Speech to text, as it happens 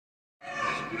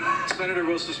Senator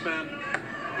will suspend.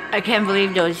 I can't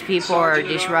believe those people are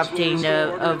disrupting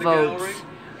the votes.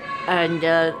 And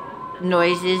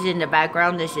noises in the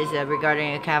background. This is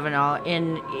regarding a Kavanaugh.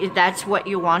 And that's what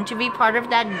you want to be part of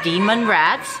that? Demon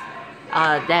rats?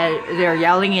 That they're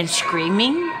yelling and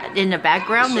screaming in the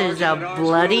background. There's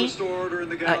bloody,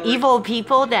 evil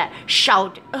people that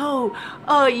shout, "Oh,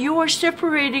 you are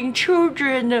separating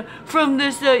children from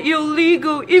this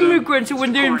illegal immigrants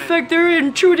when they're in fact they're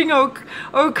intruding our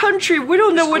country. We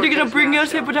don't know what they're gonna bring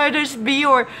us, hepatitis B,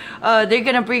 or they're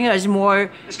gonna bring us more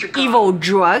evil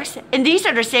drugs." And these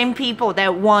are the same people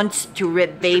that wants to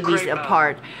rip babies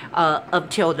apart up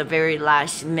till the very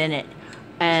last minute.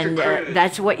 And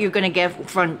that's what you're going to get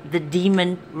from the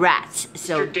demon rats.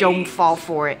 So don't fall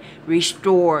for it.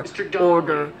 Restore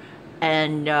order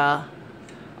and a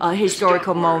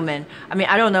historical moment. I mean,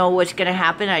 I don't know what's going to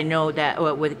happen. I know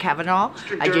that with Kavanaugh,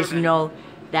 I just know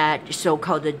that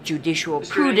so-called the judicial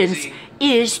prudence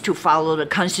is to follow the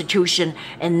Constitution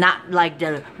and not like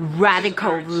the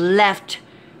radical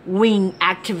left-wing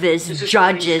activist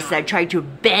judges that try to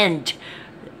bend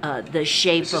the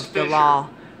shape of the law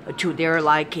to their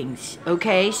likings.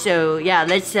 Okay, so yeah,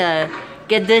 let's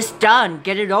get this done,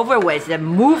 get it over with, and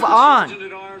move on.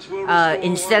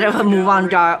 Instead of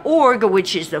MoveOn.org,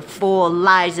 which is the full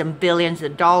lies and billions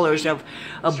of dollars of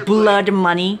blood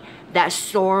money that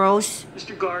Soros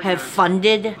have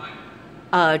funded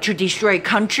to destroy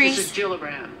countries. This is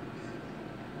Gillibrand.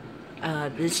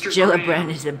 This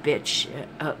Gillibrand is a bitch.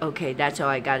 Okay, that's all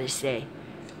I gotta say.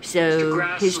 So,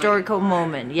 historical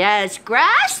moment. Yes,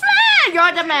 Grassland!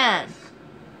 You're the man!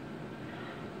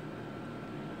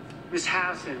 Miss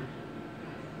Hassan.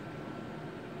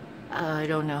 I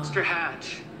don't know. Mr.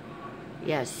 Hatch.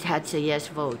 Yes, Hatch a yes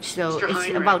vote. So, Mr. it's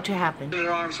Heinrich. about to happen.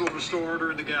 Their arms will restore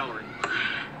order in the gallery.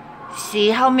 See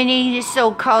how many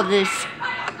so-called this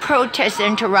protest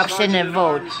interruption and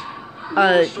vote.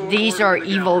 These are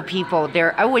evil people.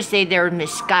 I would say they're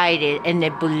misguided and they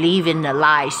believe in the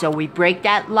lie. So we break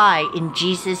that lie in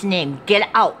Jesus' name. Get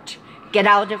out. Get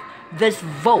out of this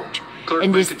vote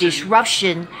and this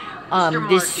disruption.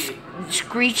 This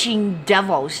screeching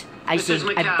devils. I say,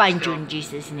 I bind you in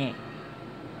Jesus' name.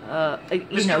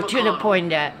 You know, to the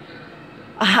point that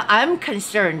I'm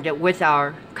concerned with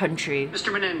our country.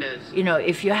 Mr. Menendez. You know,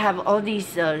 if you have all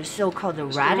these so-called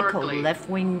radical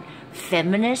left-wing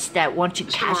feminists that want to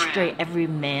castrate every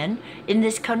man in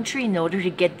this country in order to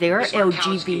get their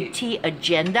LGBT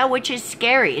agenda, which is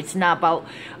scary. It's not about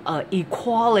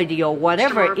equality or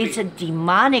whatever. It's a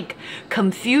demonic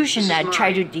confusion that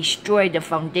try to destroy the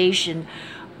foundation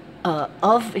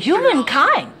of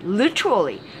humankind,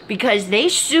 literally, because they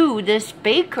sue this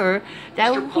baker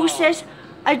who says,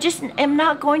 "I just am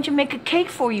not going to make a cake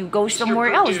for you. Go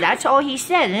somewhere else." That's all he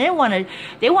said. And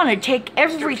they want to take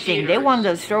everything. They want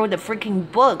to throw the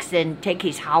freaking books and take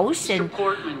his house and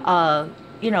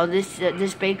you know,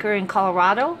 this baker in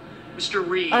Colorado. Mr.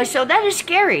 Reed. So that is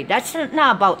scary. That's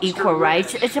not about equal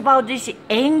rights. It's about these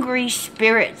angry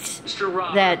spirits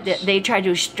that they try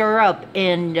to stir up,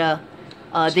 and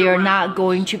they are not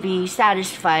going to be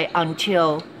satisfied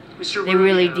until they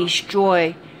really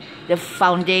destroy the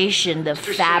foundation, the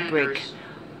fabric,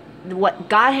 what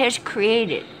God has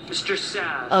created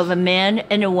of a man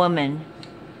and a woman.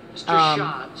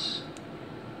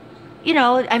 You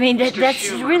know, I mean,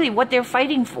 that's really what they're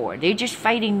fighting for. They're just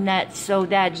fighting that so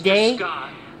that they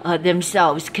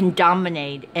themselves can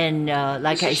dominate. And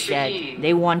like I said,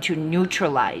 they want to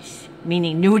neutralize,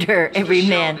 meaning neuter every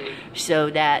man so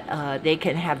that they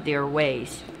can have their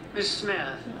ways. Miss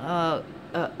Smith. Oh,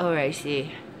 I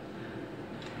see.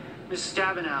 Miss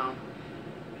Stabenow.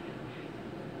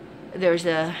 There's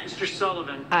a Mr.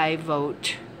 Sullivan. I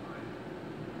vote.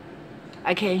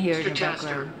 I can't hear Mr. in the Tester.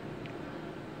 background.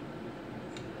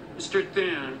 Mr.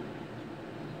 Thune.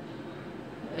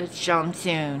 It's John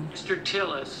Thune. Mr.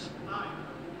 Tillis.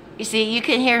 You see, you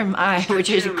can hear him, which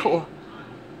is cool.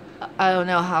 I don't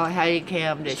know how Heidi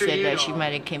Cam that said that she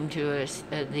might have came to us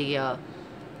the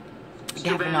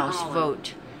Kavanaugh's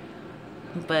vote.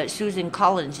 But Susan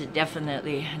Collins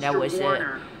definitely, that was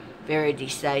a very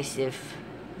decisive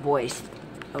voice.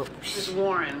 Ms.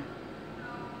 Warren.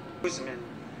 Wiseman.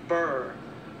 Burr.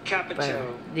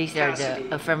 Capito. These are Cassidy,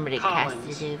 the affirmative Collins,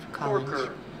 castitive Collins.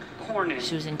 Corker, Cornyn,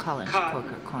 Susan Collins, Cotton,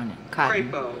 Corker, Cotton.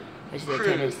 Crapo, This is the Cruz,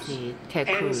 Tennessee, Ted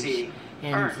Cruz,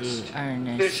 Ernst,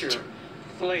 Ernest, Fisher,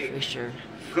 Flake, Fisher.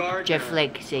 Gardner, Jeff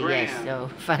Flake said Graham, yes, so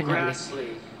finally.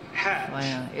 Grassley, Hatch,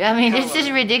 Finally. I mean, this is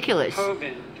ridiculous.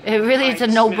 Hovind, It really is a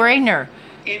Mike no-brainer.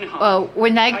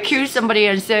 when I accuse somebody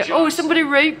and say, oh, somebody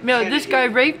raped me, this guy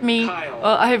raped me,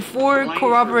 I have 4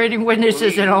 corroborating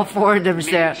witnesses, and all 4 of them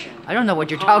say, I don't know what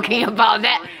you're talking about.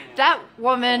 That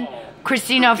woman,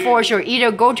 Christina Ford, should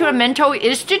either go to a mental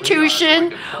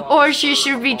institution or she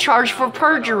should be charged for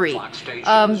perjury.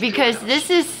 Because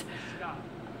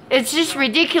it's just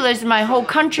ridiculous. My whole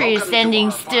country is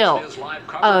standing still.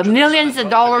 Millions of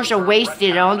dollars are wasted,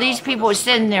 and all these people are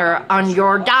sitting there on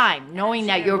your dime, knowing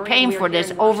that you're paying for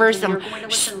this over some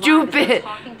stupid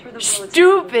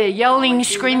yelling,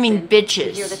 screaming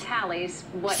bitches.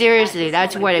 Seriously,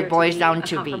 that's what it boils down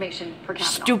to be.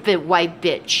 Stupid white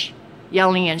bitch.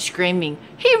 Yelling and screaming,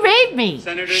 he raped me!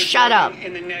 Shut up.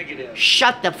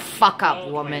 Shut the fuck up,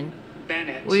 woman.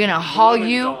 We're gonna haul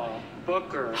you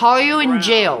in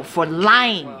jail for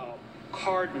lying.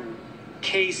 Cardin,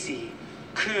 Casey,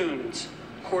 Coons,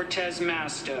 Cortez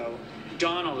Masto,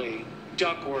 Donnelly,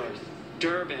 Duckworth,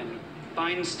 Durbin,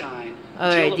 Feinstein.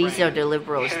 Alright, these are the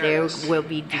liberals. Harris, they will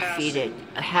be defeated.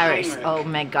 Harris, oh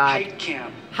my god.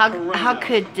 How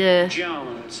could the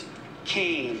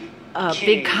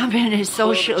big communist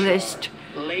socialist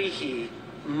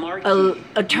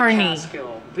attorney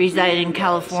reside in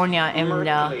California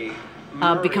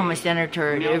and become a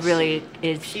senator? It really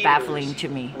is baffling to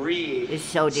me. It's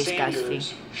so disgusting.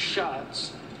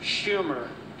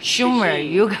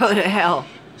 Schumer, you go to hell.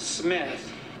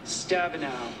 Smith,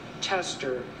 Stabenow,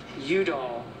 Tester,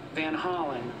 Udall, Van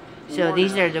Hollen. So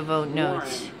these are the vote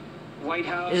notes. White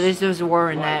House. This was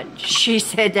Warren that she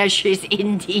said that she's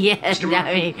Indian.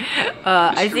 I mean,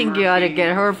 I think you ought to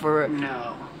get her for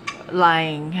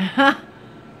lying. I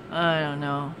don't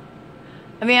know.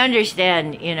 I mean, I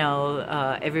understand, you know,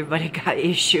 everybody got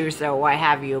issues or what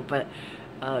have you, but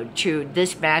to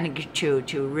this magnitude,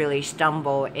 to really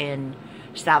stumble and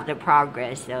stop the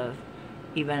progress of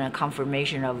even a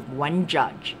confirmation of one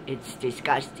judge, it's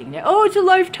disgusting. Oh, it's a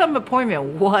lifetime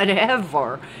appointment.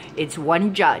 Whatever. It's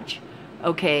one judge.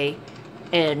 Okay,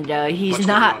 and he's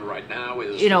not,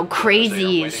 you know,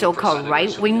 crazy so-called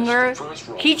right-winger.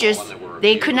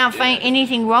 They could not find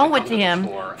anything wrong with him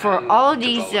for all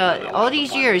these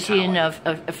years in a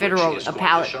federal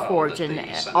appellate court, and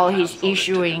all his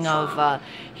issuing of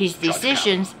his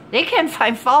decisions. They can't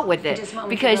find fault with it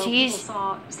because he's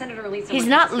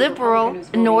not liberal,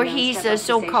 nor he's a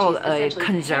so-called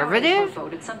conservative.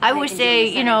 I would say,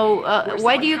 you know,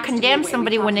 why do you condemn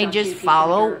somebody when they just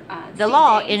follow the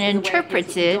law and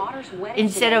interpret it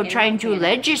instead of trying to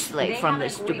legislate from the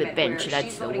stupid bench?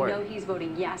 That's the word. He's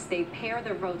voting yes. They pair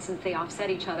their votes since they offset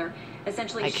each other.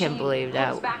 Essentially, I can't believe that.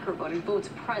 She votes back her vote and votes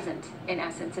present in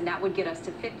essence, and that would get us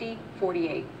to 50,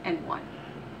 48, and 1.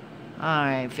 All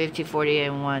right, 50, 48,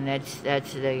 and 1. That's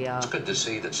the. It's good to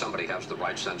see that somebody has the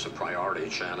right sense of priority,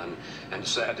 Shannon, and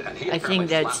said, and he I think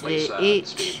that's the 8,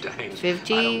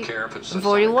 50, and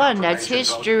 41. That's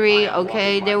history.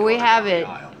 Okay, there we have it.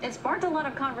 It sparked a lot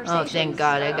of conversation. Oh, thank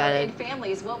God! I gotta,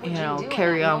 you know,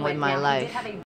 carry on with my life.